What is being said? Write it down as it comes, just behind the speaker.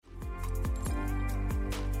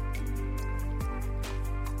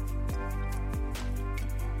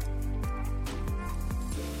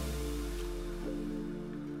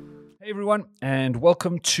Hey everyone, and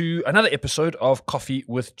welcome to another episode of Coffee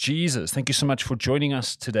with Jesus. Thank you so much for joining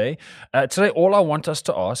us today. Today, all I want us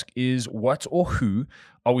to ask is what or who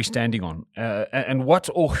are we standing on, and what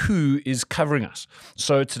or who is covering us.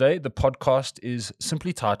 So today, the podcast is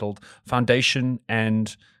simply titled Foundation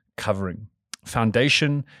and Covering.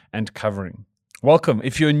 Foundation and Covering. Welcome.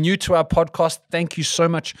 If you're new to our podcast, thank you so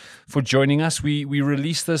much for joining us. We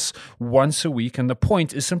release this once a week, and the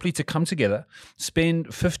point is simply to come together,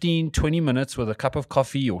 spend 15, 20 minutes with a cup of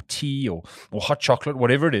coffee or tea or hot chocolate,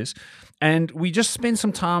 whatever it is, and we just spend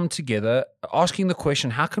some time together asking the question,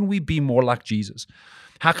 how can we be more like Jesus?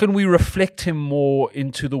 How can we reflect him more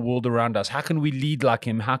into the world around us? How can we lead like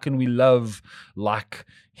him? How can we love like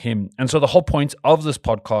him? And so the whole point of this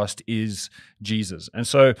podcast is Jesus. And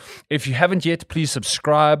so if you haven't yet, please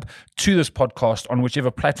subscribe to this podcast on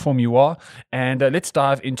whichever platform you are. And let's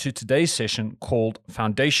dive into today's session called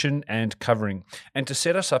Foundation and Covering. And to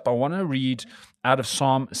set us up, I want to read out of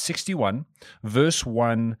Psalm 61, verse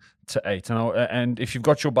 1 to 8. And if you've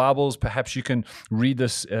got your Bibles, perhaps you can read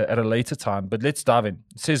this at a later time. But let's dive in.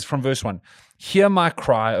 It says from verse 1, "Hear my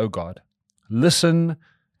cry, O God. Listen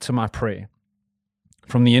to my prayer.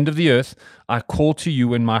 From the end of the earth, I call to you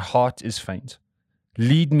when my heart is faint.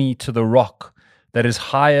 Lead me to the rock that is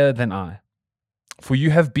higher than I. For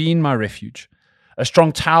you have been my refuge, a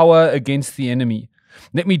strong tower against the enemy.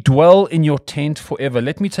 Let me dwell in your tent forever.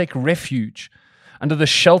 Let me take refuge under the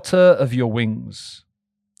shelter of your wings.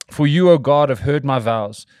 For you, O God, have heard my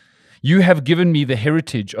vows. You have given me the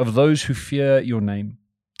heritage of those who fear your name.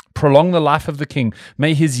 Prolong the life of the king.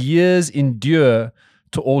 May his years endure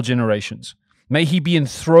to all generations. May he be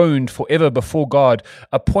enthroned forever before God.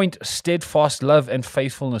 Appoint steadfast love and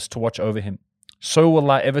faithfulness to watch over him. So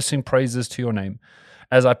will I ever sing praises to your name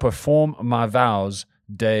as I perform my vows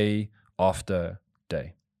day after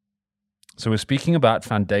day." So we're speaking about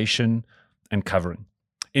foundation and covering.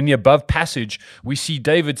 In the above passage, we see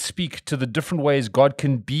David speak to the different ways God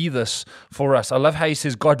can be this for us. I love how he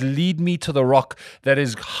says, "God, lead me to the rock that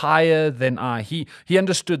is higher than I." He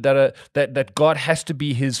understood that God has to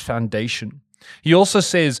be his foundation. He also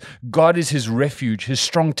says God is his refuge, his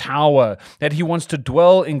strong tower, that he wants to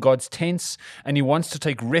dwell in God's tents and he wants to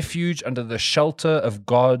take refuge under the shelter of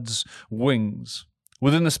God's wings.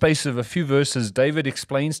 Within the space of a few verses, David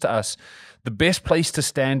explains to us the best place to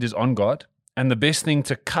stand is on God, and the best thing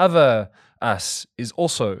to cover us is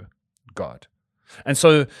also God. And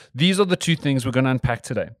so these are the two things we're going to unpack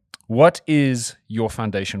today. What is your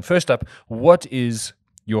foundation? First up, what is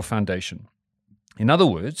your foundation? In other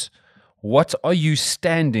words, what are you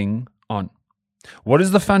standing on? What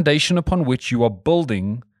is the foundation upon which you are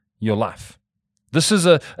building your life? This is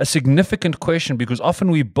a significant question because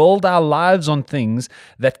often we build our lives on things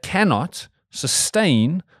that cannot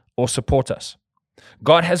sustain or support us.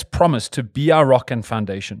 God has promised to be our rock and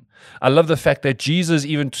foundation. I love the fact that Jesus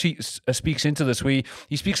even speaks into this.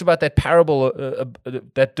 He speaks about that parable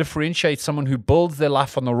that differentiates someone who builds their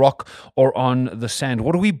life on the rock or on the sand.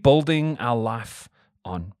 What are we building our life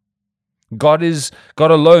on? God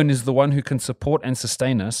alone is the one who can support and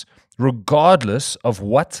sustain us regardless of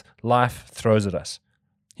what life throws at us.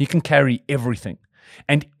 He can carry everything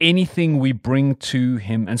and anything we bring to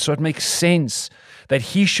him. And so it makes sense that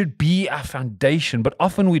he should be our foundation. But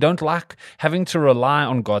often we don't like having to rely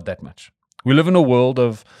on God that much. We live in a world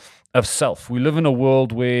of self. We live in a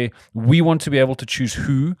world where we want to be able to choose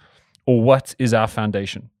who or what is our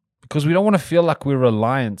foundation because we don't want to feel like we're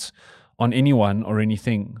reliant on anyone or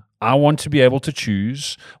anything. I want to be able to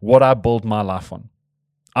choose what I build my life on.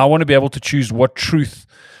 I want to be able to choose what truth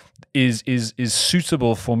is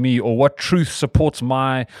suitable for me or what truth supports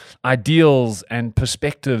my ideals and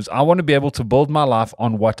perspectives. I want to be able to build my life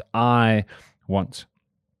on what I want.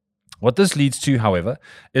 What this leads to, however,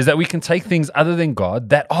 is that we can take things other than God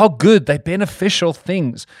that are good, they're beneficial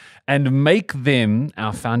things, and make them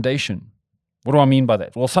our foundation. What do I mean by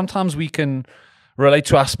that? Well, sometimes we can relate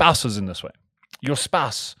to our spouses in this way. Your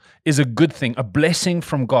spouse is a good thing, a blessing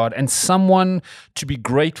from God, and someone to be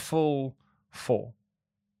grateful for.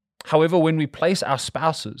 However, when we place our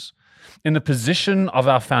spouses in the position of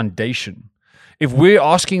our foundation, if we're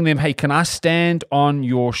asking them, "Hey, can I stand on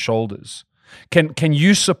your shoulders? Can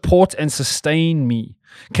you support and sustain me?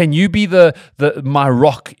 Can you be my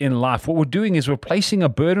rock in life?" What we're doing is we're placing a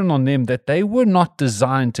burden on them that they were not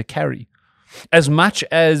designed to carry. As much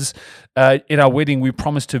as in our wedding we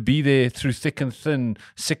promise to be there through thick and thin,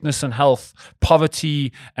 sickness and health,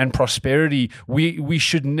 poverty and prosperity, we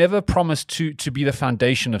should never promise to be the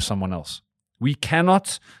foundation of someone else. We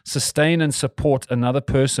cannot sustain and support another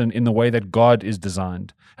person in the way that God has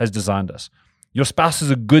designed us. Your spouse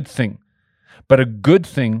is a good thing, but a good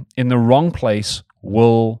thing in the wrong place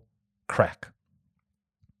will crack.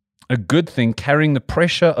 A good thing carrying the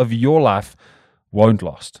pressure of your life won't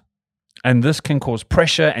last. And this can cause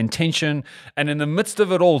pressure and tension. And in the midst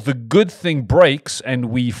of it all, the good thing breaks and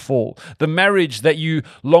we fall. The marriage that you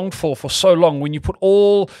longed for so long, when you put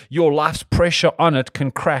all your life's pressure on it,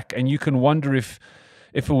 can crack. And you can wonder if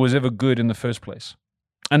it was ever good in the first place.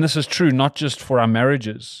 And this is true not just for our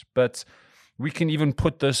marriages, but we can even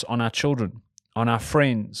put this on our children, on our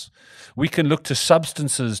friends. We can look to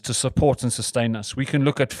substances to support and sustain us. We can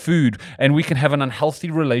look at food, and we can have an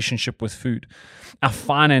unhealthy relationship with food. Our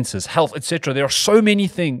finances, health, etc. There are so many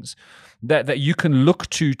things that you can look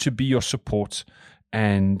to be your support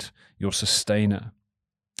and your sustainer.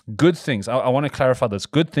 Good things, I want to clarify this.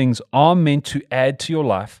 Good things are meant to add to your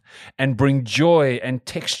life and bring joy and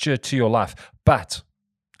texture to your life. But,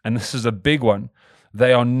 and this is a big one,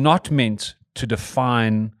 they are not meant to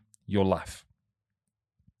define your life.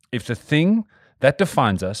 If the thing that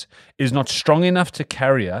defines us is not strong enough to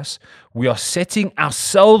carry us, we are setting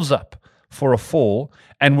ourselves up for a fall,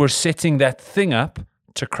 and we're setting that thing up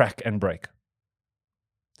to crack and break.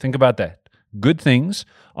 Think about that. Good things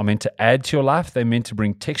are meant to add to your life. They're meant to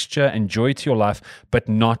bring texture and joy to your life, but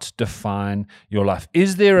not define your life.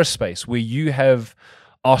 Is there a space where you have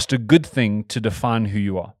asked a good thing to define who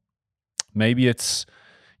you are? Maybe it's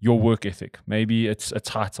your work ethic. Maybe it's a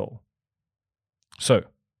title. So,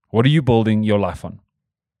 what are you building your life on?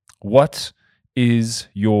 What is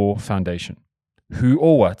your foundation? Who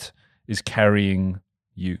or what is carrying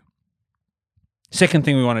you? Second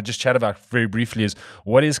thing we want to just chat about very briefly is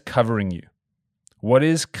what is covering you? What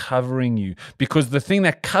is covering you? Because the thing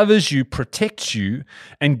that covers you protects you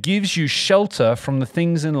and gives you shelter from the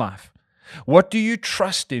things in life. What do you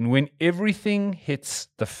trust in when everything hits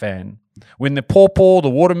the fan? When the pawpaw, the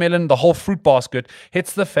watermelon, the whole fruit basket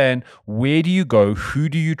hits the fan, where do you go? Who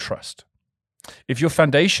do you trust? If your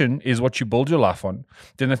foundation is what you build your life on,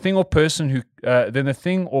 then the thing or person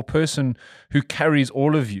who carries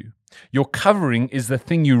all of you, your covering is the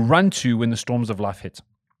thing you run to when the storms of life hit.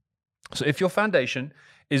 So if your foundation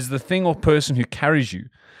is the thing or person who carries you,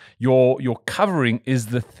 your covering is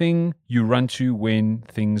the thing you run to when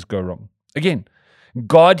things go wrong. Again,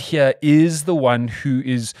 God here is the one who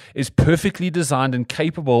is perfectly designed and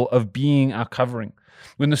capable of being our covering.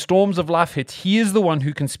 When the storms of life hit, He is the one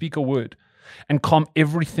who can speak a word and calm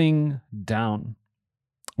everything down.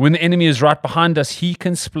 When the enemy is right behind us, He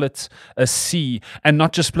can split a sea, and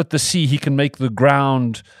not just split the sea, He can make the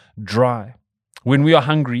ground dry. When we are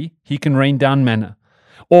hungry, He can rain down manna,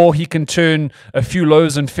 or He can turn a few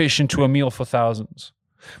loaves and fish into a meal for thousands.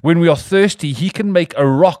 When we are thirsty, He can make a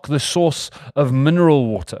rock the source of mineral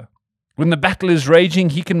water. When the battle is raging,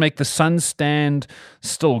 He can make the sun stand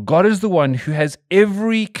still. God is the one who has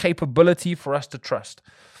every capability for us to trust.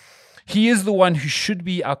 He is the one who should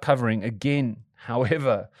be our covering. Again,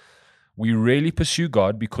 however, we rarely pursue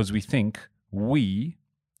God because we think we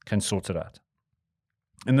can sort it out.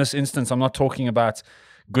 In this instance, I'm not talking about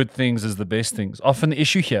good things as the best things. Often the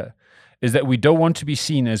issue here is that we don't want to be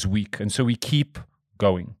seen as weak, and so we keep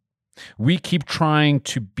going. We keep trying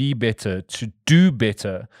to be better, to do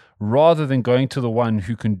better, rather than going to the one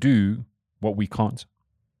who can do what we can't.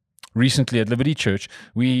 Recently at Liberty Church,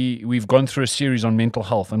 we've gone through a series on mental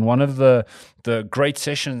health, and one of the great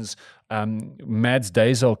sessions, Mads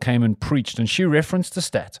Dazel came and preached, and she referenced a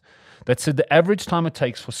stat that said the average time it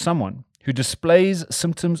takes for someone who displays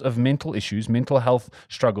symptoms of mental issues, mental health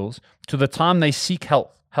struggles, to the time they seek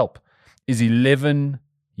help is 11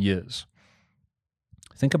 years.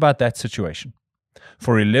 Think about that situation.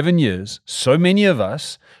 For 11 years, so many of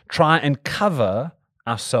us try and cover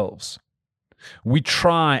ourselves. We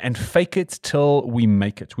try and fake it till we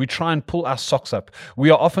make it. We try and pull our socks up.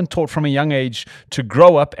 We are often taught from a young age to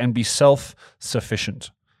grow up and be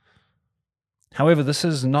self-sufficient. However, this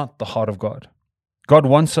is not the heart of God. God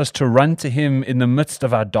wants us to run to Him in the midst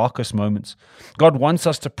of our darkest moments. God wants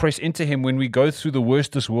us to press into Him when we go through the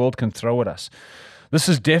worst this world can throw at us. This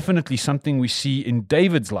is definitely something we see in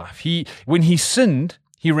David's life. When he sinned,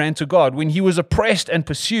 he ran to God. When he was oppressed and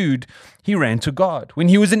pursued, he ran to God. When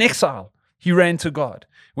he was in exile, he ran to God.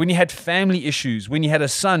 When he had family issues, when he had a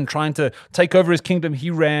son trying to take over his kingdom, he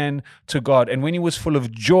ran to God. And when he was full of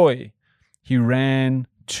joy, he ran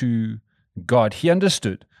to God. He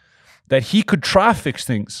understood that he could try to fix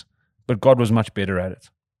things, but God was much better at it.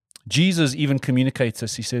 Jesus even communicates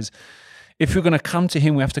this. He says, if we're going to come to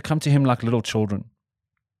Him, we have to come to Him like little children.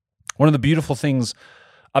 One of the beautiful things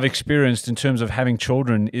I've experienced in terms of having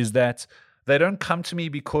children is that they don't come to me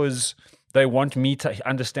because they want me to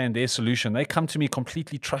understand their solution. They come to me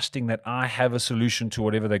completely trusting that I have a solution to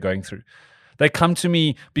whatever they're going through. They come to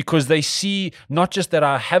me because they see not just that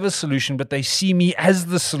I have a solution, but they see me as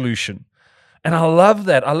the solution. And I love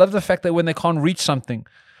that. I love the fact that when they can't reach something,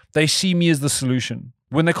 they see me as the solution.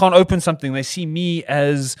 When they can't open something, they see me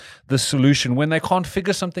as the solution. When they can't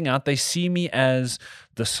figure something out, they see me as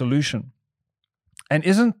the solution. And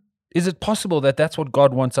is it possible that that's what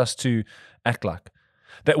God wants us to act like?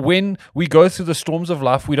 That when we go through the storms of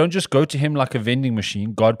life, we don't just go to him like a vending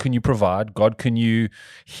machine. God, can you provide? God, can you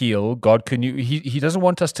heal? God, can you... He doesn't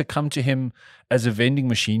want us to come to him as a vending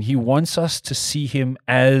machine. He wants us to see him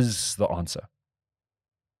as the answer.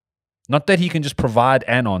 Not that he can just provide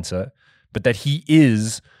an answer, but that he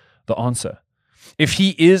is the answer. If he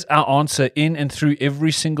is our answer in and through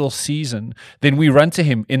every single season, then we run to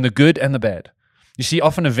him in the good and the bad. You see,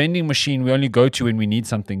 often a vending machine we only go to when we need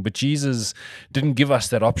something, but Jesus didn't give us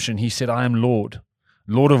that option. He said, I am Lord,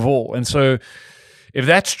 Lord of all. And so if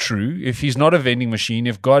that's true, if he's not a vending machine,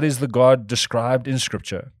 if God is the God described in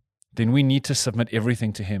Scripture, then we need to submit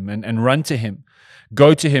everything to him and run to him.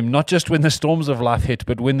 Go to him, not just when the storms of life hit,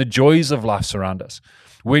 but when the joys of life surround us.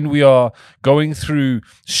 When we are going through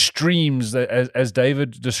streams, as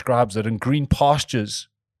David describes it, in green pastures,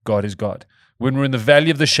 God is God. When we're in the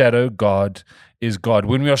valley of the shadow, God is God.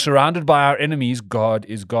 When we are surrounded by our enemies, God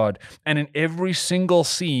is God. And in every single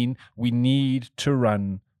scene, we need to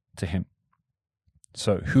run to him.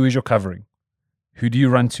 So, who is your covering? Who do you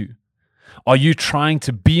run to? Are you trying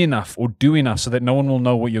to be enough or do enough so that no one will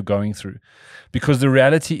know what you're going through? Because the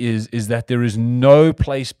reality is that there is no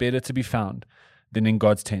place better to be found than in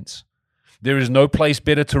God's tents. There is no place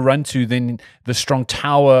better to run to than the strong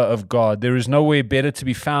tower of God. There is nowhere better to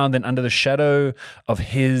be found than under the shadow of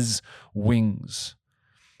his wings.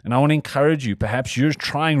 And I want to encourage you, perhaps you're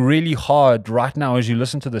trying really hard right now as you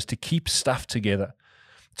listen to this to keep stuff together,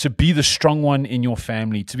 to be the strong one in your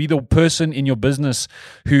family, to be the person in your business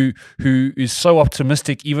who is so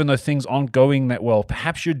optimistic even though things aren't going that well.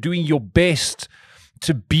 Perhaps you're doing your best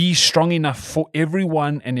to be strong enough for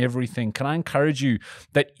everyone and everything. Can I encourage you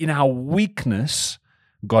that in our weakness,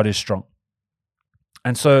 God is strong?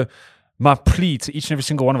 And so my plea to each and every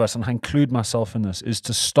single one of us, and I include myself in this, is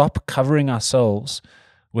to stop covering ourselves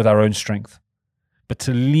with our own strength, but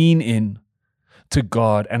to lean in to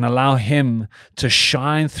God and allow him to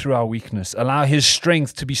shine through our weakness, allow his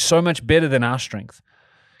strength to be so much better than our strength.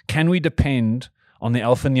 Can we depend on the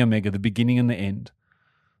Alpha and the Omega, the beginning and the end,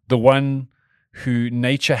 the one who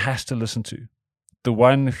nature has to listen to, the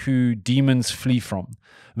one who demons flee from,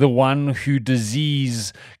 the one who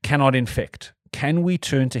disease cannot infect? Can we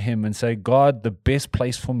turn to him and say, God, the best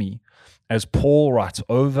place for me, as Paul writes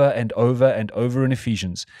over and over and over in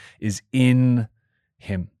Ephesians, is in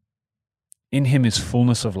him. In him is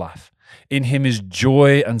fullness of life. In him is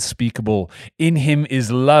joy unspeakable. In him is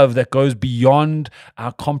love that goes beyond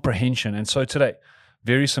our comprehension. And so today,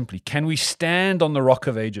 very simply, can we stand on the rock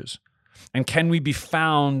of ages? And can we be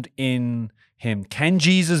found in him? Can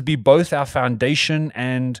Jesus be both our foundation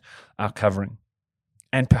and our covering?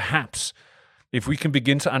 And perhaps if we can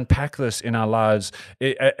begin to unpack this in our lives,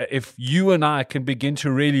 if you and I can begin to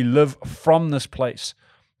really live from this place,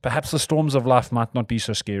 perhaps the storms of life might not be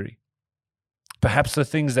so scary. Perhaps the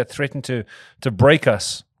things that threaten to break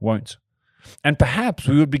us won't. And perhaps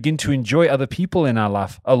we would begin to enjoy other people in our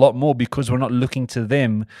life a lot more because we're not looking to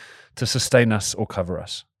them to sustain us or cover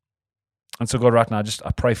us. And so, God, right now,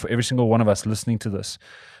 I pray for every single one of us listening to this,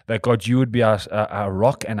 that, God, you would be our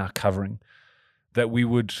rock and our covering, that we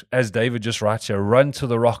would, as David just writes here, run to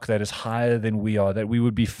the rock that is higher than we are, that we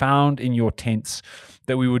would be found in your tents,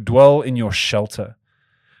 that we would dwell in your shelter,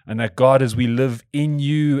 and that, God, as we live in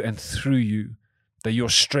you and through you, that your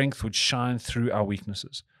strength would shine through our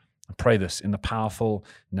weaknesses. I pray this in the powerful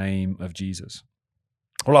name of Jesus.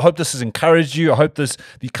 Well, I hope this has encouraged you. I hope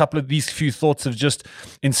these few thoughts have just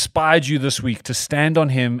inspired you this week to stand on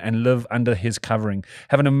him and live under his covering.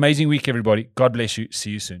 Have an amazing week, everybody. God bless you.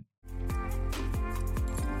 See you soon.